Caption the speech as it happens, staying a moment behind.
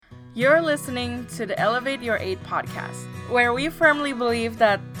You're listening to the Elevate Your 8 podcast, where we firmly believe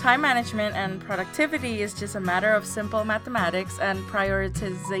that time management and productivity is just a matter of simple mathematics and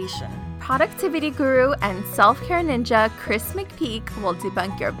prioritization. Productivity guru and self-care ninja Chris McPeak will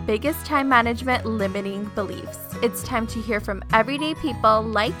debunk your biggest time management limiting beliefs. It's time to hear from everyday people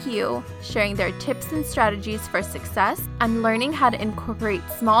like you, sharing their tips and strategies for success and learning how to incorporate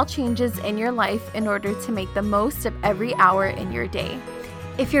small changes in your life in order to make the most of every hour in your day.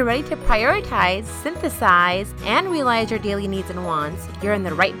 If you're ready to prioritize, synthesize, and realize your daily needs and wants, you're in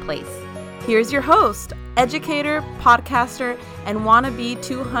the right place. Here's your host, educator, podcaster, and wannabe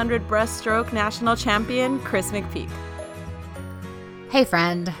 200 breaststroke national champion, Chris McPeak. Hey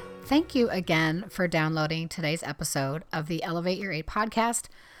friend, thank you again for downloading today's episode of the Elevate Your 8 podcast.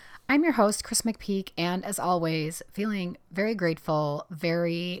 I'm your host, Chris McPeak, and as always, feeling very grateful,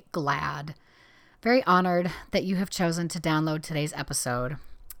 very glad, very honored that you have chosen to download today's episode.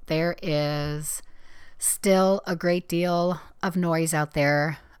 There is still a great deal of noise out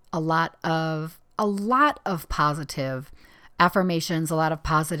there, a lot of positive affirmations, a lot of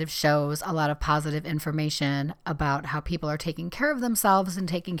positive shows, a lot of positive information about how people are taking care of themselves and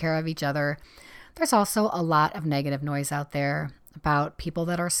taking care of each other. There's also a lot of negative noise out there about people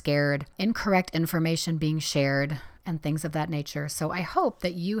that are scared, incorrect information being shared, and things of that nature. So I hope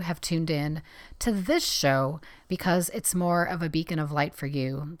that you have tuned in to this show because it's more of a beacon of light for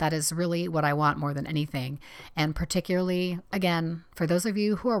you. That is really what I want more than anything. And particularly, again, for those of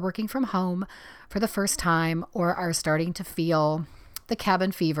you who are working from home for the first time or are starting to feel the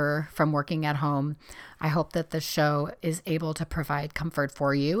cabin fever from working at home, I hope that this show is able to provide comfort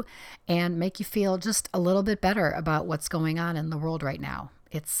for you and make you feel just a little bit better about what's going on in the world right now.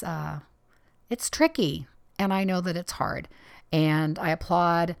 It's tricky. And I know that it's hard. And I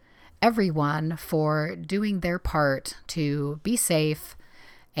applaud everyone for doing their part to be safe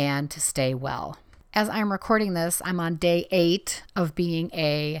and to stay well. As I'm recording this, I'm on day 8 of being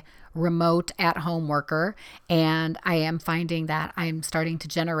a remote at-home worker. And I am finding that I'm starting to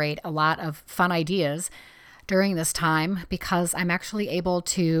generate a lot of fun ideas during this time because I'm actually able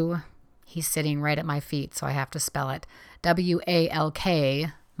to, he's sitting right at my feet, so I have to spell it,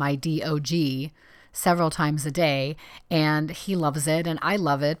 W-A-L-K, my D-O-G, several times a day, and he loves it and I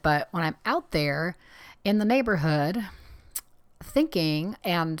love it. But when I'm out there in the neighborhood thinking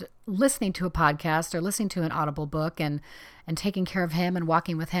and listening to a podcast or listening to an Audible book and taking care of him and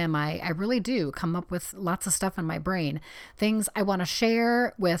walking with him, I really do come up with lots of stuff in my brain, things I want to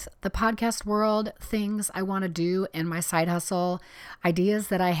share with the podcast world, things I want to do in my side hustle, ideas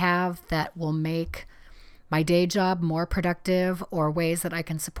that I have that will make my day job more productive, or ways that I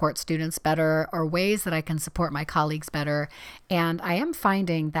can support students better, or ways that I can support my colleagues better. And I am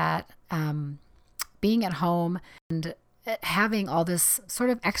finding that being at home and having all this sort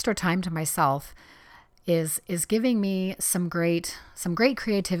of extra time to myself is giving me some great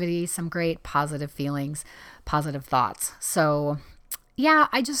creativity, some great positive feelings, positive thoughts. So yeah,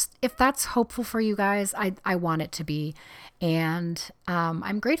 if that's hopeful for you guys, I want it to be. And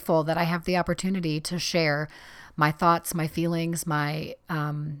I'm grateful that I have the opportunity to share my thoughts, my feelings, my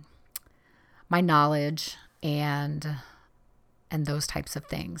knowledge, and those types of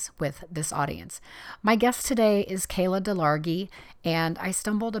things with this audience. My guest today is Kayla Delargy, and I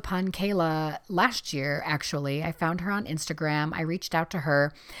stumbled upon Kayla last year, actually. I found her on Instagram. I reached out to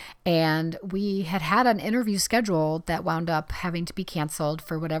her, and we had an interview scheduled that wound up having to be canceled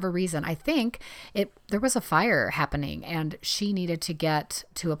for whatever reason. I think there was a fire happening, and she needed to get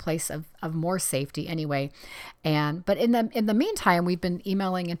to a place of more safety anyway. But in the meantime, we've been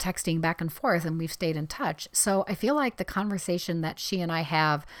emailing and texting back and forth, and we've stayed in touch. So I feel like the conversation that she and I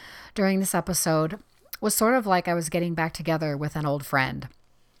have during this episode was sort of like I was getting back together with an old friend.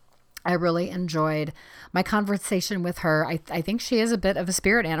 I really enjoyed my conversation with her. I think she is a bit of a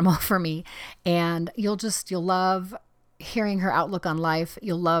spirit animal for me, and you'll love hearing her outlook on life.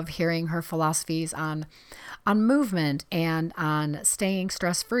 You'll love hearing her philosophies on movement and on staying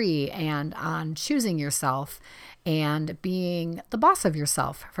stress-free and on choosing yourself and being the boss of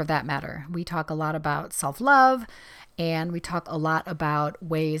yourself, for that matter. We talk a lot about self-love, and we talk a lot about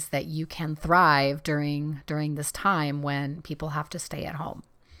ways that you can thrive during this time when people have to stay at home.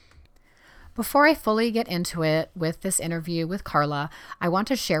 Before I fully get into it with this interview with Carla, I want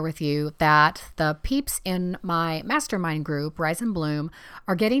to share with you that the peeps in my mastermind group, Rise and Bloom,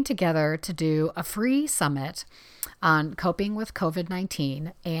 are getting together to do a free summit on coping with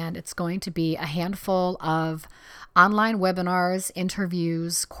COVID-19. And it's going to be a handful of online webinars,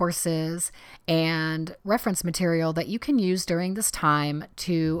 interviews, courses, and reference material that you can use during this time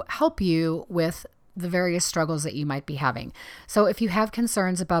to help you with the various struggles that you might be having. So if you have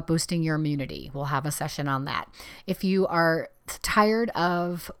concerns about boosting your immunity, we'll have a session on that. If you are tired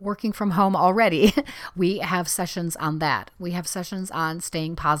of working from home already, we have sessions on that. We have sessions on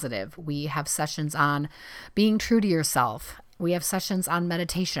staying positive. We have sessions on being true to yourself. We have sessions on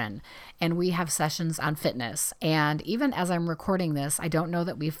meditation, and we have sessions on fitness. And even as I'm recording this, I don't know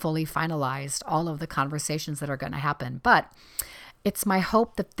that we've fully finalized all of the conversations that are going to happen, but it's my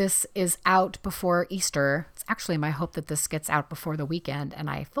hope that this is out before Easter. It's actually my hope that this gets out before the weekend, and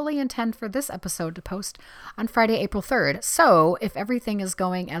I fully intend for this episode to post on Friday, April 3rd. So if everything is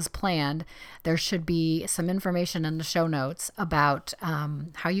going as planned, there should be some information in the show notes about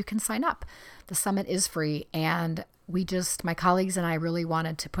how you can sign up. The summit is free, and my colleagues and I really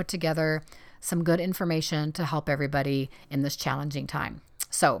wanted to put together some good information to help everybody in this challenging time.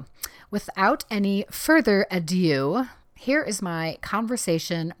 So without any further ado, here is my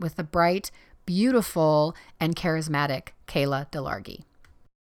conversation with the bright, beautiful, and charismatic Kayla Delargy.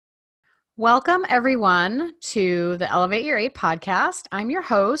 Welcome, everyone, to the Elevate Your 8 podcast. I'm your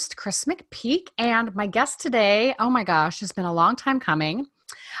host, Chris McPeak, and my guest today, oh my gosh, has been a long time coming.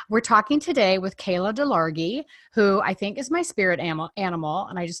 We're talking today with Kayla Delargy, who I think is my spirit animal,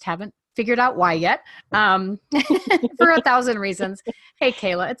 and I just haven't figured out why yet, for 1,000 reasons. Hey,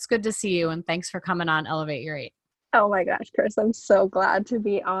 Kayla, it's good to see you, and thanks for coming on Elevate Your 8. Oh my gosh, Chris, I'm so glad to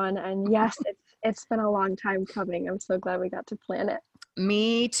be on. And yes, it's been a long time coming. I'm so glad we got to plan it.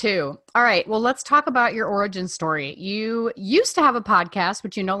 Me too. All right. Well, let's talk about your origin story. You used to have a podcast,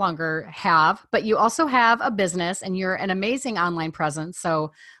 which you no longer have, but you also have a business and you're an amazing online presence.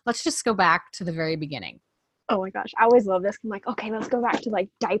 So let's just go back to the very beginning. Oh my gosh, I always love this. I'm like, okay, let's go back to like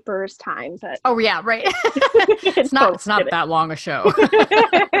diapers time. But oh yeah, right. It's not that long a show.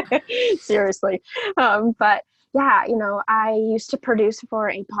 Seriously. But yeah, I used to produce for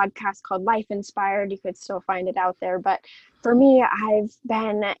a podcast called Life Inspired. You could still find it out there. But for me, I've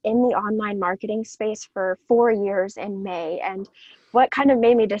been in the online marketing space for 4 years in May. And what kind of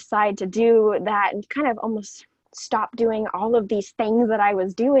made me decide to do that and kind of almost stop doing all of these things that I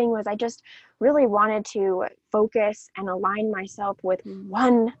was doing was I just really wanted to focus and align myself with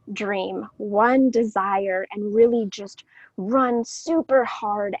one dream, one desire, and really just run super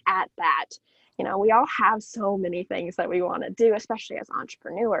hard at that. We all have so many things that we want to do, especially as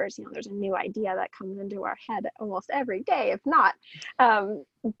entrepreneurs. There's a new idea that comes into our head almost every day, if not.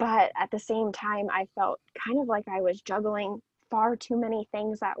 But at the same time, I felt kind of like I was juggling far too many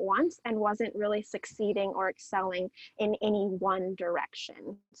things at once and wasn't really succeeding or excelling in any one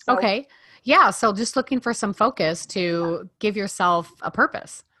direction. So, okay. Yeah. So just looking for some focus to give yourself a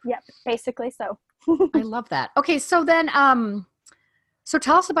purpose. Yep. Basically so. I love that. Okay. So then, so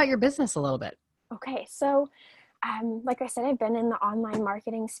tell us about your business a little bit. Okay, so like I said, I've been in the online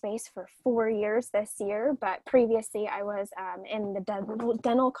marketing space for 4 years this year, but previously I was in the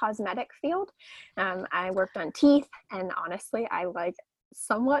dental cosmetic field. I worked on teeth, and honestly, I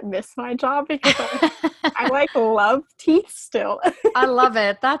somewhat miss my job because I love teeth still. I love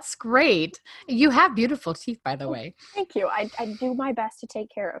it. That's great. You have beautiful teeth, by the way. Thank you. I do my best to take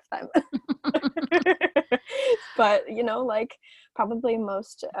care of them. But, probably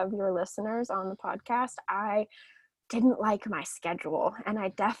most of your listeners on the podcast, I didn't like my schedule, and I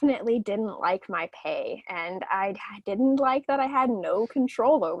definitely didn't like my pay, and I didn't like that I had no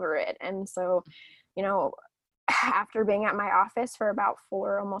control over it. And so, after being at my office for about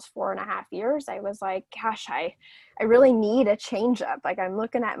almost 4.5 years, I was like, gosh, I really need a change up. Like, I'm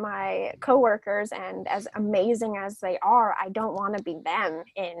looking at my coworkers, and as amazing as they are, I don't want to be them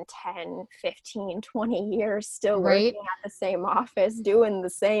in 10, 15, 20 years, still working at the same office, doing the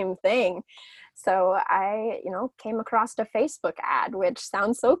same thing. So I, came across a Facebook ad, which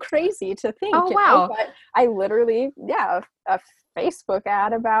sounds so crazy to think. Oh, wow. But I literally, a Facebook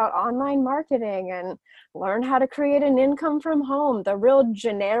ad about online marketing and learn how to create an income from home. The real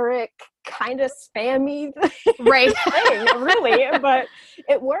generic kind of spammy thing, really, but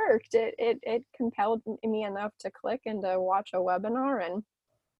it worked. It compelled me enough to click and to watch a webinar, and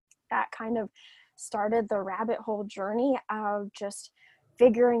that kind of started the rabbit hole journey of just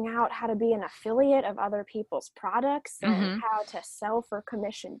figuring out how to be an affiliate of other people's products and how to sell for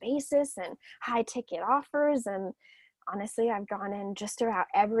commission basis and high ticket offers. And honestly, I've gone in just about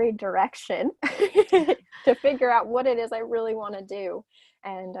every direction to figure out what it is I really want to do.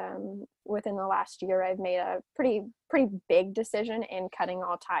 And within the last year, I've made a pretty big decision in cutting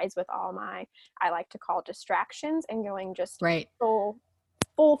all ties with all my, I like to call distractions, and going just full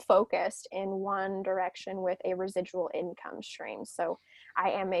focused in one direction with a residual income stream. So I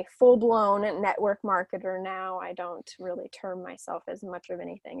am a full-blown network marketer now. I don't really term myself as much of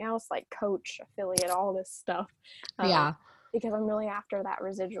anything else, like coach, affiliate, all this stuff. Yeah. Because I'm really after that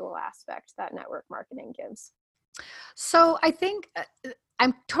residual aspect that network marketing gives. So I think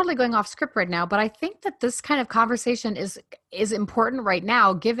I'm totally going off script right now, but I think that this kind of conversation is important right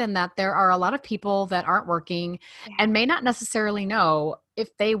now, given that there are a lot of people that aren't working and may not necessarily know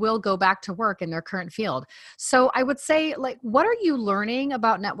if they will go back to work in their current field. So I would say, like, what are you learning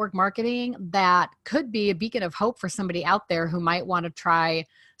about network marketing that could be a beacon of hope for somebody out there who might want to try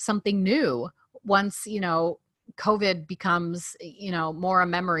something new once, COVID becomes, more a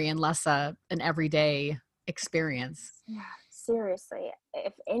memory and less an everyday experience? Yeah, seriously.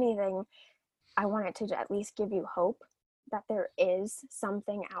 If anything, I want it to at least give you hope that there is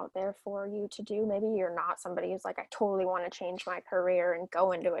something out there for you to do. Maybe you're not somebody who's like, I totally want to change my career and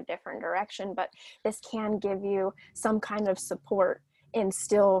go into a different direction, but this can give you some kind of support in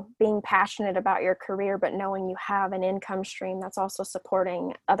still being passionate about your career, but knowing you have an income stream that's also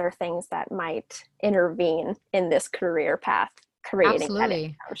supporting other things that might intervene in this career path, creating that Absolutely.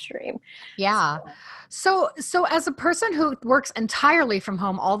 income stream. Yeah. So as a person who works entirely from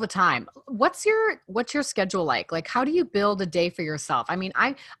home all the time, what's your schedule like? Like, how do you build a day for yourself? I mean,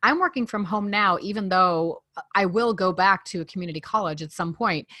 I'm working from home now, even though I will go back to a community college at some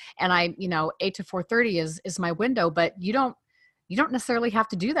point, and 8 to 4:30 is my window, but you don't necessarily have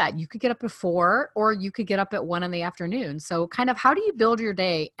to do that. You could get up at 4, or you could get up at 1 in the afternoon. So kind of, how do you build your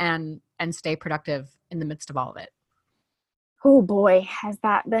day and stay productive in the midst of all of it? Oh boy, has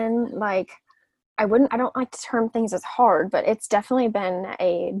that been like, I don't like to term things as hard, but it's definitely been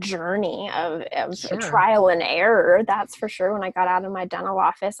a journey of Sure. trial and error. That's for sure. When I got out of my dental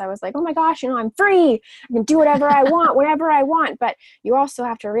office, I was like, oh my gosh, I'm free. I can do whatever I want, wherever I want. But you also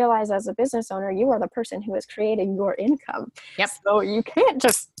have to realize, as a business owner, you are the person who is creating your income. Yep. So you can't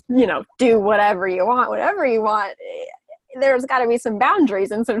just, do whatever you want, whatever you want. There's got to be some boundaries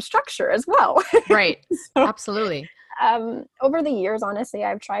and some structure as well. Right. So, Absolutely. over the years, honestly,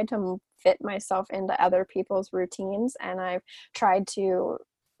 I've tried to fit myself into other people's routines, and I've tried to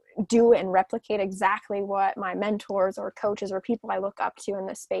do and replicate exactly what my mentors or coaches or people I look up to in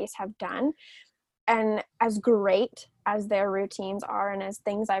this space have done. And as great as their routines are, and as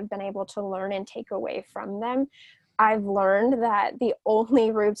things I've been able to learn and take away from them, I've learned that the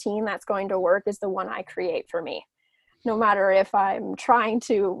only routine that's going to work is the one I create for me. No matter if I'm trying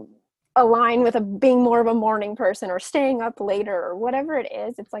to align with being more of a morning person or staying up later or whatever it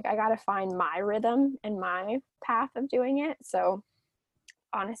is, it's like I got to find my rhythm and my path of doing it. So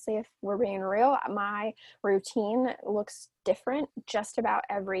honestly, if we're being real, my routine looks different just about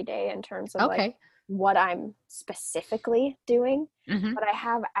every day in terms of like what I'm specifically doing. Mm-hmm. But I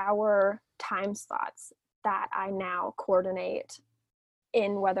have our time slots that I now coordinate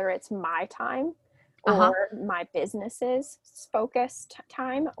in, whether it's my time or my business's focused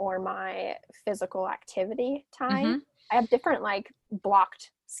time or my physical activity time. Mm-hmm. I have different like blocked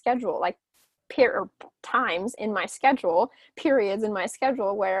schedule, like times in my schedule, periods in my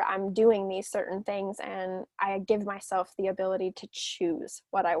schedule where I'm doing these certain things, and I give myself the ability to choose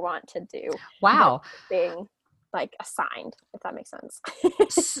what I want to do. Wow. Being like assigned, if that makes sense.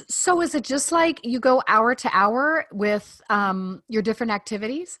 So is it just like you go hour to hour with your different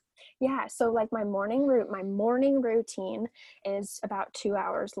activities? Yeah, so like my morning routine is about 2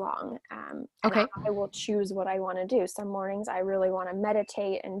 hours long. And I will choose what I want to do. Some mornings I really want to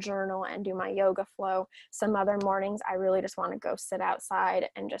meditate and journal and do my yoga flow. Some other mornings I really just want to go sit outside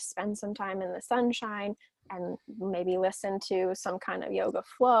and just spend some time in the sunshine and maybe listen to some kind of yoga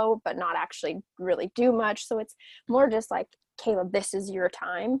flow, but not actually really do much. So it's more just like, Kayla, this is your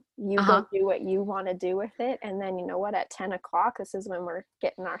time. You go do what you want to do with it. And then, you know what, at 10 o'clock, this is when we're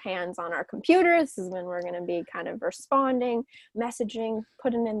getting our hands on our computer. This is when we're going to be kind of responding, messaging,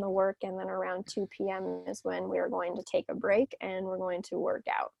 putting in the work. And then around 2 p.m. is when we are going to take a break and we're going to work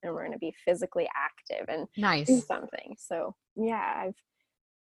out and we're going to be physically active and do something. So yeah,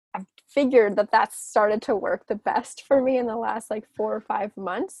 I've figured that that's started to work the best for me in the last like 4 or 5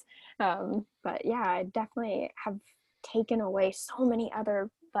 months. But yeah, I definitely have taken away so many other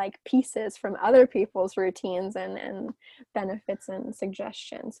like pieces from other people's routines and benefits and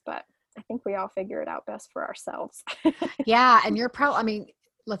suggestions, but I think we all figure it out best for ourselves. Yeah. And you're probably, I mean,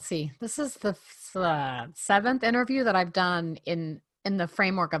 let's see, this is the 7th interview that I've done in the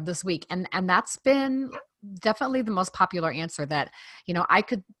framework of this week. And that's been definitely the most popular answer, that, I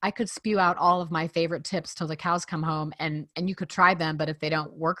could spew out all of my favorite tips till the cows come home, and you could try them, but if they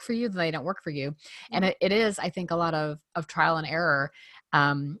don't work for you, they don't work for you. And it is, I think, a lot of trial and error.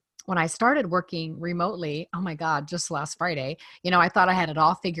 When I started working remotely, oh my God, just last Friday, I thought I had it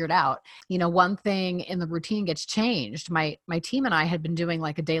all figured out. One thing in the routine gets changed. My team and I had been doing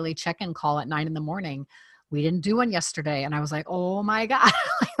like a daily check-in call at 9 a.m. We didn't do one yesterday. And I was like, oh my God,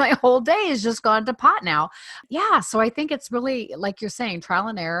 my whole day has just gone to pot now. Yeah. So I think it's really, like you're saying, trial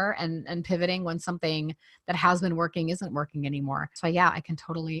and error and pivoting when something that has been working isn't working anymore. So yeah, I can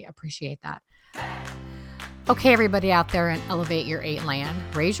totally appreciate that. Okay, everybody out there in Elevate Your 8 land,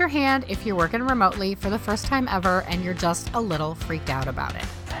 raise your hand if you're working remotely for the first time ever and you're just a little freaked out about it.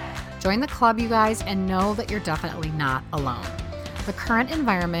 Join the club, you guys, and know that you're definitely not alone. The current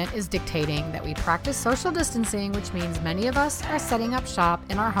environment is dictating that we practice social distancing, which means many of us are setting up shop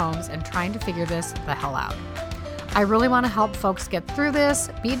in our homes and trying to figure this the hell out. I really want to help folks get through this,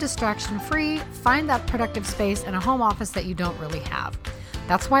 be distraction-free, find that productive space in a home office that you don't really have.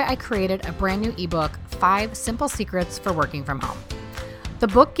 That's why I created a brand new ebook, 5 Simple Secrets for Working from Home. The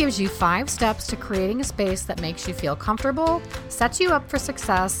book gives you 5 steps to creating a space that makes you feel comfortable, sets you up for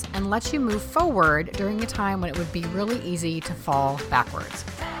success, and lets you move forward during a time when it would be really easy to fall backwards.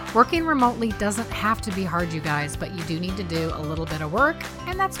 Working remotely doesn't have to be hard, you guys, but you do need to do a little bit of work,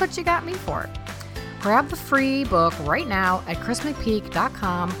 and that's what you got me for. Grab the free book right now at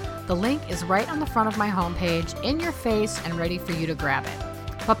chrismcpeak.com. The link is right on the front of my homepage, in your face and ready for you to grab it.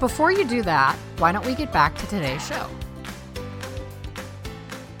 But before you do that, why don't we get back to today's show?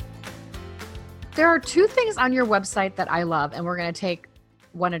 There are 2 things on your website that I love, and we're going to take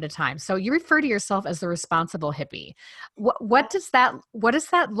one at a time. So you refer to yourself as the responsible hippie. What does that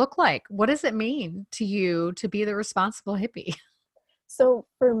look like? What does it mean to you to be the responsible hippie? So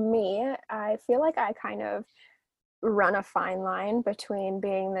for me, I feel like I kind of run a fine line between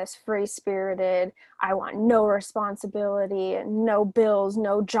being this free-spirited, I want no responsibility, no bills,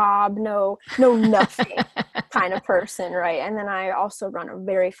 no job, no nothing kind of person, right? And then I also run a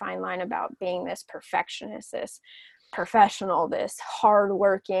very fine line about being this perfectionist, this professional, this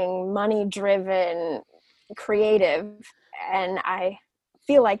hardworking, money-driven, creative. And I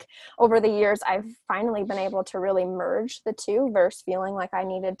feel like over the years, I've finally been able to really merge the two versus feeling like I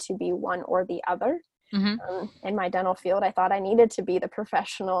needed to be one or the other. Mm-hmm. In my dental field, I thought I needed to be the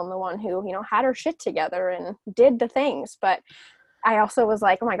professional and the one who, had her shit together and did the things. But I also was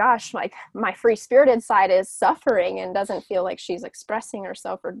like, oh my gosh, like my free spirited side is suffering and doesn't feel like she's expressing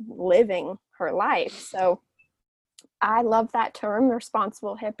herself or living her life. So I love that term,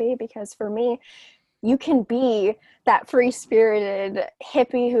 responsible hippie, because for me, you can be that free-spirited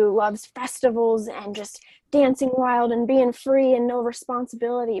hippie who loves festivals and just dancing wild and being free and no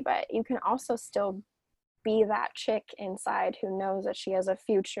responsibility, but you can also still be that chick inside who knows that she has a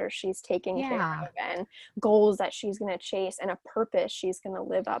future she's taking care of and goals that she's going to chase and a purpose she's going to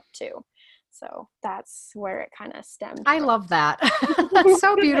live up to. So that's where it kind of stemmed I from. love that. That's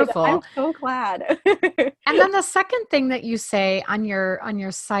so beautiful. I'm so glad. And then the second thing that you say on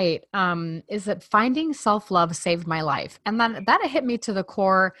your site is that finding self-love saved my life. And then that hit me to the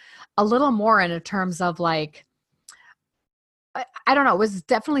core a little more in terms of like, I don't know, it was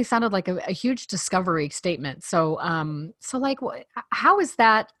definitely sounded like a huge discovery statement. So, so like, how is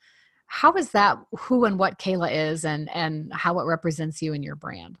that who and what Kayla is and how it represents you and your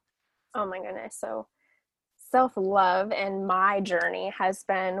brand? Oh my goodness. So self-love and my journey has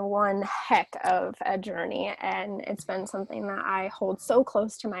been one heck of a journey, and it's been something that I hold so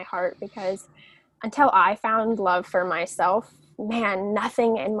close to my heart because until I found love for myself, man,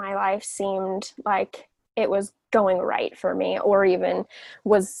 nothing in my life seemed like it was going right for me or even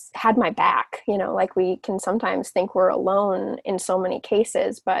had my back. Like we can sometimes think we're alone in so many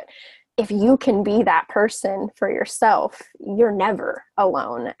cases, but if you can be that person for yourself, you're never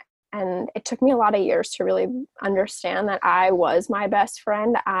alone. And it took me a lot of years to really understand that I was my best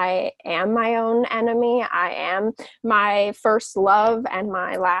friend. I am my own enemy. I am my first love and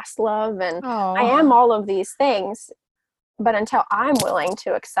my last love. And I am all of these things. But until I'm willing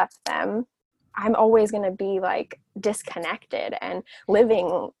to accept them, I'm always going to be like disconnected and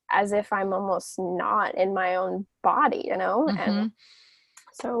living as if I'm almost not in my own body, Mm-hmm. And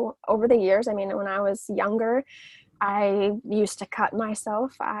so over the years, I mean, when I was younger, I used to cut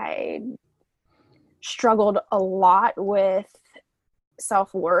myself. I struggled a lot with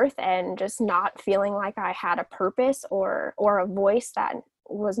self-worth and just not feeling like I had a purpose or a voice that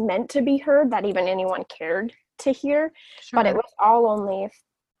was meant to be heard, that even anyone cared to hear. Sure. But it was all only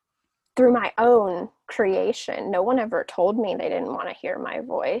through my own creation. No one ever told me they didn't want to hear my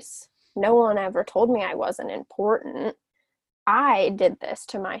voice. No one ever told me I wasn't important. I did this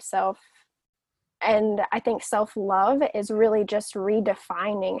to myself. And I think self-love is really just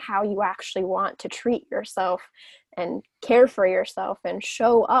redefining how you actually want to treat yourself and care for yourself and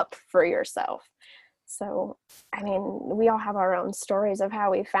show up for yourself. So, I mean, we all have our own stories of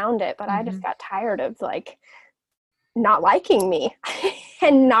how we found it, but I just got tired of like not liking me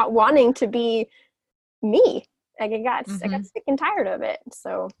and not wanting to be me. Like I got sick and tired of it.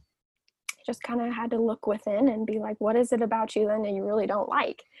 So I just kind of had to look within and be like, what is it about you then that you really don't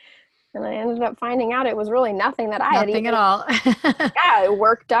like? And I ended up finding out it was really nothing that I had Nothing even at all.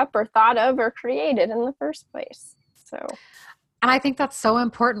 worked up or thought of or created in the first place. So, And I think that's so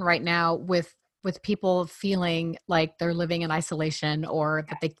important right now with people feeling like they're living in isolation or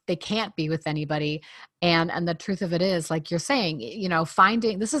that they can't be with anybody. And the truth of it is, like you're saying, you know,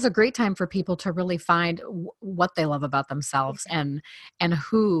 finding, this is a great time for people to really find what they love about themselves and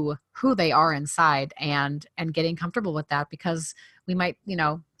who they are inside, and getting comfortable with that, because we might, you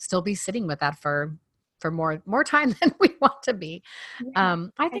know, still be sitting with that for more time than we want to be.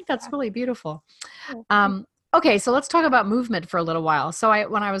 I think that's really beautiful. Okay, so let's talk about movement for a little while. So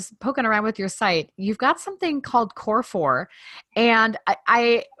when I was poking around with your site, you've got something called Core 4, and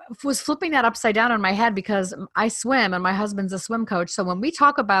I was flipping that upside down in my head because I swim and my husband's a swim coach. So when we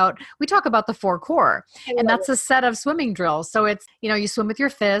talk about the 4 core, and that's a set of swimming drills. So it's, you know, you swim with your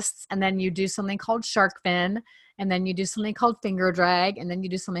fists, and then you do something called shark fin, and then you do something called finger drag, and then you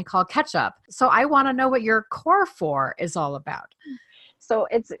do something called catch up. So I want to know what your Core 4 is all about. So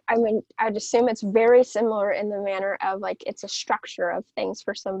I'd assume it's very similar in the manner of like it's a structure of things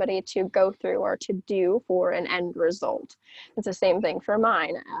for somebody to go through or to do for an end result. It's the same thing for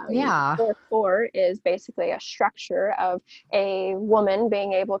mine. Core 4 is basically a structure of a woman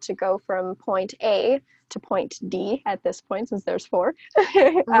being able to go from point A to point D at this point, since there's 4.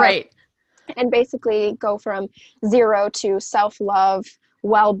 Right. And basically go from 0 to self-love,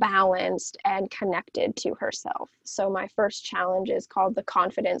 well-balanced, and connected to herself. So my first challenge is called the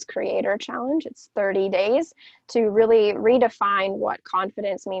Confidence Creator Challenge. It's 30 days to really redefine what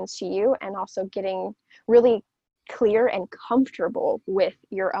confidence means to you, and also getting really clear and comfortable with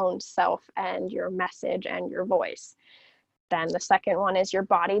your own self and your message and your voice. Then the second one is your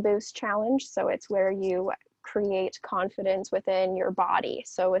Body Boost Challenge. So it's where you create confidence within your body.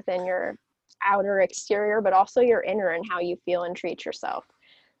 So within your outer exterior, but also your inner and how you feel and treat yourself.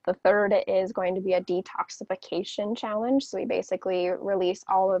 The third is going to be a detoxification challenge. So we basically release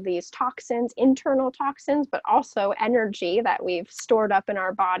all of these toxins, internal toxins, but also energy that we've stored up in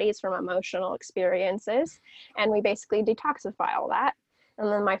our bodies from emotional experiences. And we basically detoxify all that.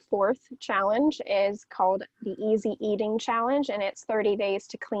 And then my fourth challenge is called the Easy Eating Challenge, and it's 30 days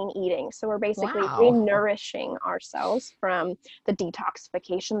to clean eating. So we're basically re-nourishing ourselves from the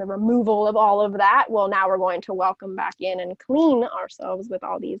detoxification, the removal of all of that. Well, now we're going to welcome back in and clean ourselves with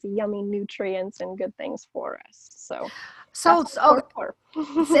all these yummy nutrients and good things for us. So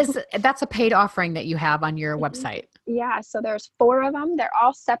that's a paid offering that you have on your website. Yeah, so there's 4 of them. They're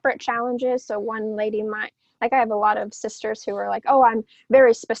all separate challenges. So one lady might, like I have a lot of sisters who are like, oh, I'm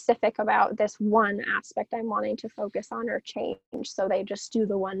very specific about this one aspect I'm wanting to focus on or change. So they just do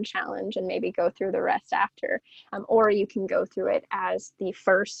the one challenge and maybe go through the rest after. Or you can go through it as the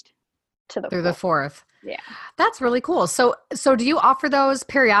first to the fourth. Yeah. That's really cool. So do you offer those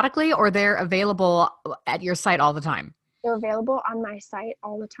periodically, or they're available at your site all the time? They're available on my site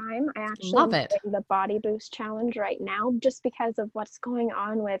all the time. I actually love it. Doing the Body Boost Challenge right now, just because of what's going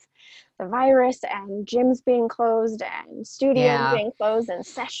on with the virus and gyms being closed and studios being closed and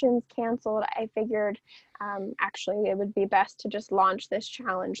sessions canceled. I figured actually it would be best to just launch this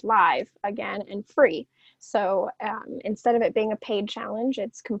challenge live again and free. So instead of it being a paid challenge,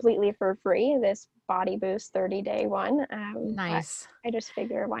 it's completely for free, this Body Boost 30-day one. Nice. I just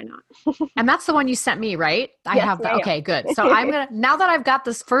figure, why not? And that's the one you sent me, right? I Yes, have that. Okay, good. So now that I've got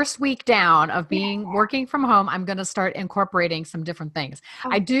this first week down of working from home, I'm going to start incorporating some different things.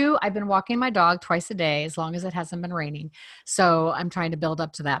 I've been walking my dog twice a day, as long as it hasn't been raining. So I'm trying to build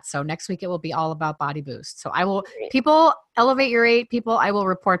up to that. So next week it will be all about Body Boost. So people elevate your 8 people. I will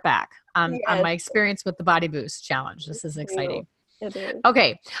report back on my experience with the Body Boost Challenge. This is exciting. It is.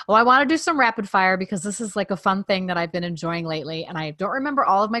 Okay. Well, I want to do some rapid fire because this is like a fun thing that I've been enjoying lately. And I don't remember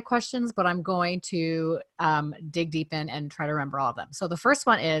all of my questions, but I'm going to dig deep in and try to remember all of them. So the first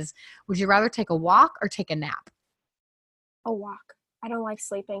one is, would you rather take a walk or take a nap? A walk. I don't like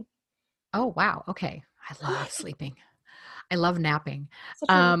sleeping. Oh, wow. Okay. I love sleeping. I love napping. Such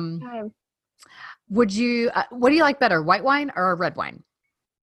a long time. Would you, what do you like better, white wine or red wine?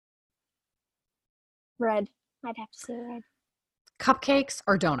 Red. I'd have to say red. Cupcakes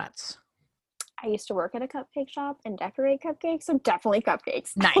or donuts? I used to work at a cupcake shop and decorate cupcakes, so definitely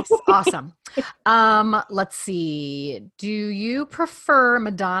cupcakes. Nice. Awesome. Let's see. Do you prefer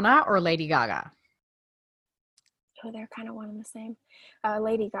Madonna or Lady Gaga? Oh, they're kind of one and the same.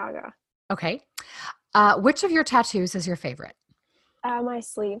 Lady Gaga. Okay. Which of your tattoos is your favorite? My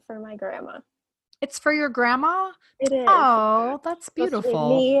sleeve for my grandma. It's for your grandma? It is. Oh, that's Supposed to be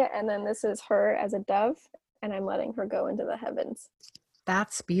beautiful. me, and then this is her as a dove, and I'm letting her go into the heavens.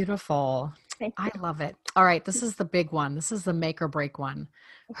 That's beautiful. Thank I you. love it. All right, this is the big one. This is the make or break one.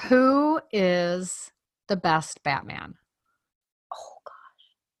 Who is the best Batman? Oh gosh,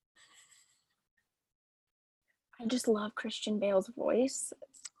 I just love Christian Bale's voice.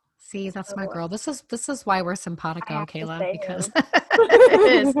 See, that's my So girl. This is why we're I simpatico, have to Kayla, say because him.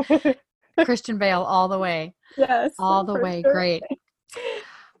 it is Christian Bale all the way. Yes, All the for way. sure. Great.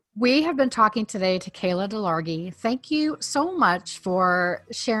 We have been talking today to Kayla Delargy. Thank you so much for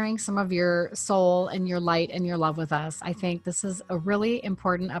sharing some of your soul and your light and your love with us. I think this is a really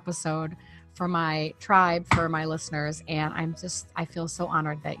important episode for my tribe, for my listeners, and I feel so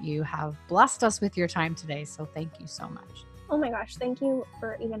honored that you have blessed us with your time today. So thank you so much. Oh my gosh, thank you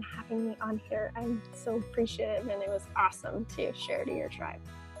for even having me on here. I'm so appreciative, and it was awesome to share to your tribe.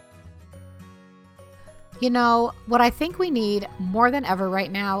 You know, what I think we need more than ever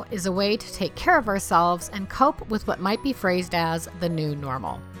right now is a way to take care of ourselves and cope with what might be phrased as the new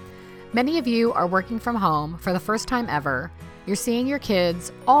normal. Many of you are working from home for the first time ever. You're seeing your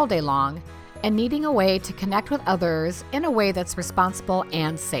kids all day long and needing a way to connect with others in a way that's responsible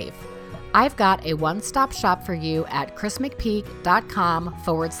and safe. I've got a one-stop shop for you at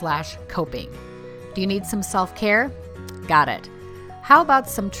chrismcpeak.com/coping. Do you need some self-care? Got it. How about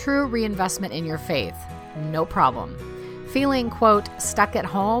some true reinvestment in your faith? No problem. Feeling, quote, stuck at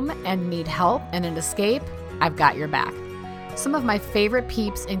home and need help and an escape? I've got your back. Some of my favorite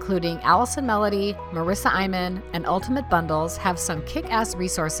peeps, including Allison Melody, Marissa Iman, and Ultimate Bundles, have some kick-ass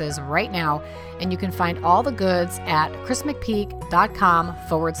resources right now, and you can find all the goods at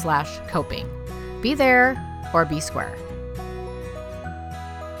chrismcpeak.com/coping. Be there or be square.